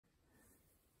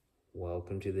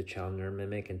Welcome to the channel Nerd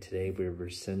Mimic, and today we're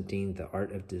presenting The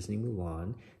Art of Disney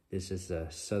Mulan. This is the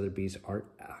Sotheby's Art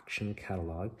Action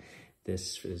Catalog.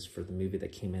 This is for the movie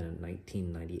that came in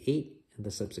 1998 and the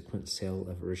subsequent sale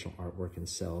of original artwork and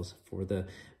sales for the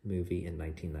movie in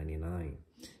 1999.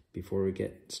 Before we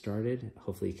get started,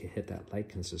 hopefully you can hit that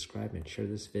like and subscribe and share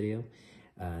this video.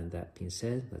 And that being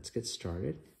said, let's get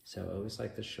started. So I always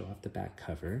like to show off the back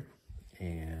cover,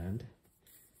 and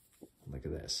look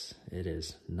at this. It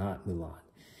is not Mulan.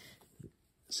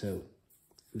 So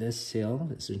this sale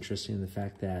is interesting in the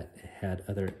fact that it had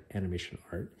other animation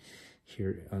art.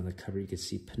 Here on the cover you can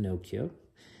see Pinocchio,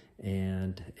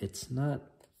 and it's not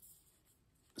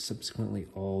subsequently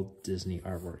all Disney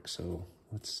artwork. So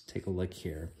let's take a look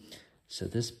here. So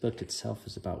this book itself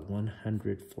is about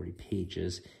 140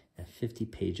 pages, and 50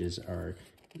 pages are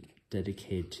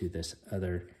dedicated to this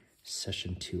other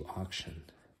Session 2 auction.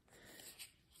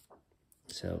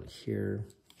 So here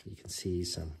you can see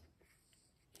some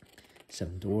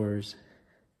doors.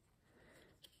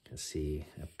 You can see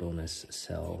a bonus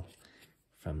cell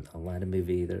from the Aladdin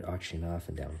movie they're auctioning off,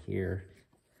 and down here,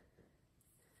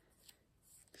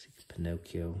 see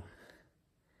Pinocchio.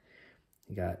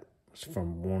 You got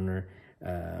from Warner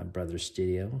Brothers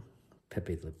Studio,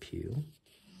 Pepe Le Pew.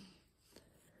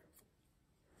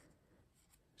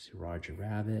 See Roger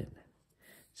Rabbit.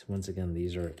 So once again,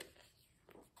 these are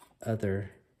other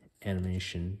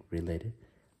animation related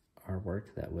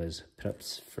artwork that was put up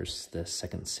for the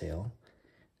second sale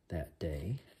that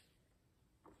day.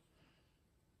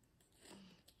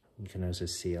 You can also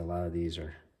see a lot of these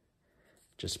are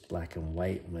just black and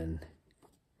white when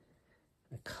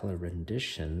a color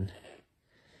rendition,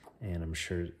 and I'm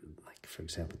sure, like for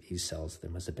example these cells, they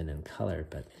must have been in color,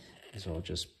 but it's all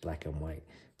just black and white.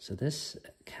 So this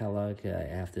catalog, I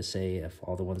have to say, of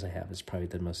all the ones I have, is probably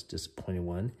the most disappointing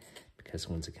one, because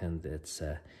once again, it's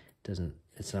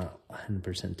not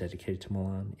 100% dedicated to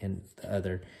Mulan, and the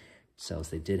other cells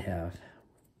they did have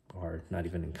are not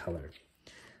even in color.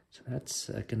 So that's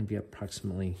going to be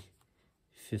approximately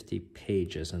 50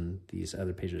 pages, and these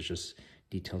other pages are just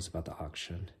details about the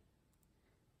auction.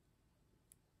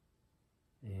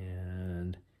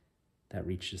 And that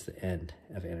reaches the end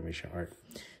of animation art.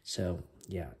 So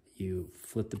yeah, you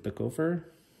flip the book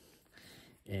over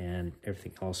and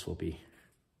everything else will be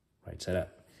right side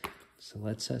up. So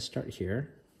let's start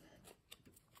here.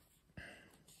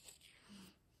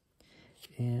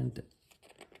 And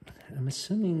I'm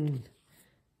assuming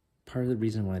part of the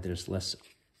reason why there's less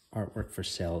artwork for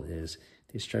sale is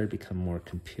they started to become more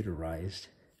computerized,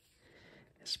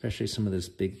 especially some of those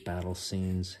big battle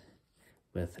scenes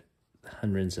with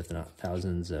hundreds, if not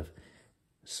thousands, of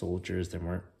soldiers that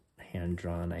weren't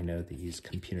hand-drawn. I know they use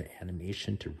computer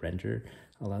animation to render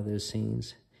a lot of those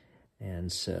scenes,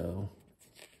 and so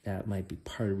that might be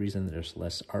part of the reason that there's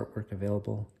less artwork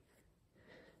available,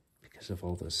 because of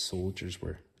all those soldiers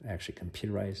were actually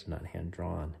computerized, not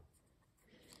hand-drawn.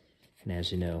 And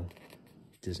as you know,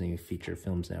 Disney feature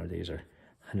films nowadays are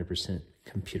 100%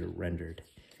 computer rendered.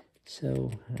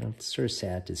 So it's sort of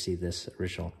sad to see this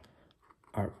original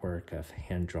artwork of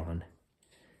hand-drawn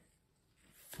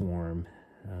form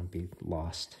be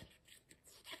lost.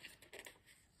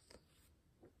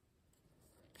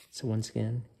 So once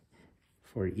again,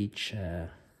 for each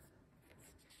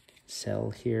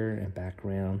cell here and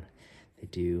background, they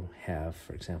do have,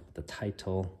 for example, the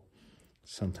title.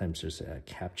 Sometimes there's a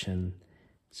caption,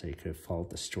 so you could follow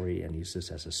the story and use this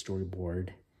as a storyboard.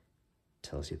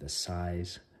 Tells you the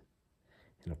size,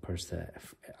 and of course the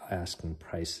asking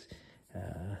price,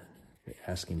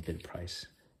 asking bid price.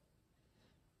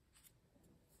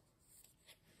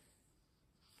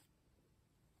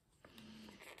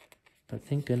 But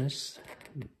thank goodness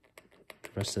the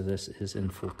rest of this is in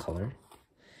full color,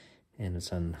 and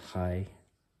it's on high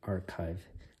archive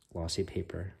glossy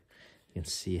paper. You can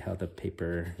see how the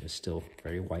paper is still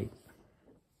very white,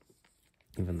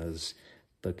 even though this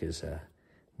book is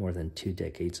more than 2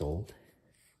 decades old.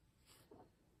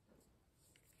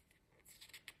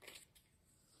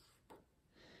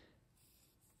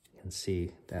 You can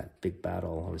see that big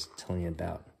battle I was telling you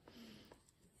about.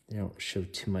 They don't show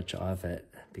too much of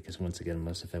it because, once again,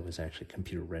 most of it was actually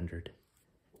computer rendered.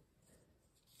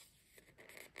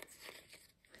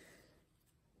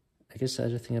 I guess the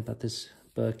other thing about this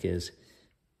book is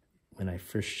when I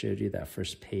first showed you that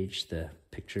first page, the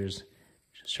pictures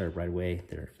started right away.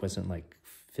 There wasn't like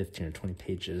 15 or 20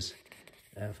 pages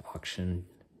of auction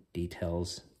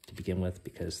details to begin with,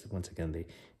 because once again, they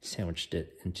sandwiched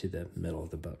it into the middle of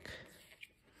the book.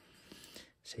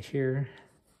 So here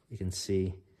you can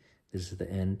see this is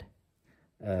the end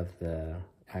of the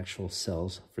actual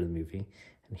cells for the movie.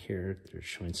 And here they're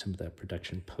showing some of the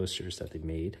production posters that they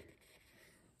made.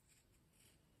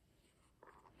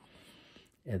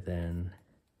 And then,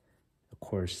 of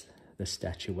course, the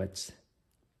statuettes,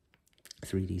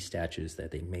 3D statues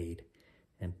that they made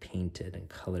and painted and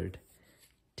colored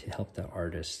to help the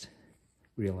artist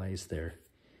realize their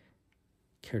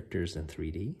characters in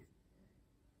 3D.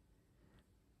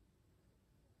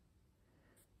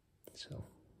 So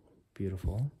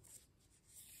beautiful.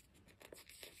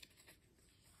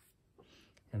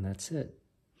 And that's it.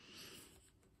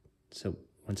 So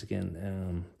once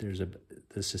again,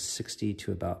 this is 60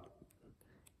 to about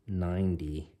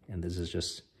 90, and this is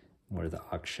just more of the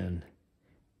auction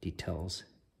details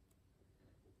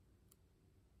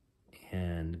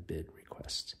and bid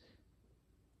requests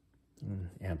and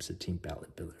absentee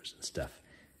ballot billers and stuff.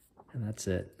 And that's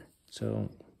it. So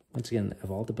once again,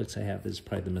 of all the books I have, this is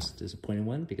probably the most disappointing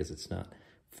one because it's not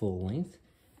full length,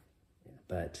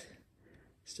 but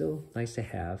still nice to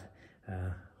have.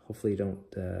 Hopefully you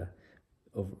don't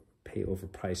pay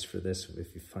overpriced for this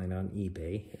if you find it on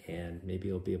eBay, and maybe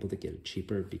you'll be able to get it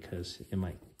cheaper because you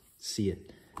might see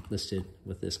it listed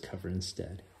with this cover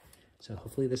instead. So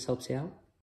hopefully this helps you out.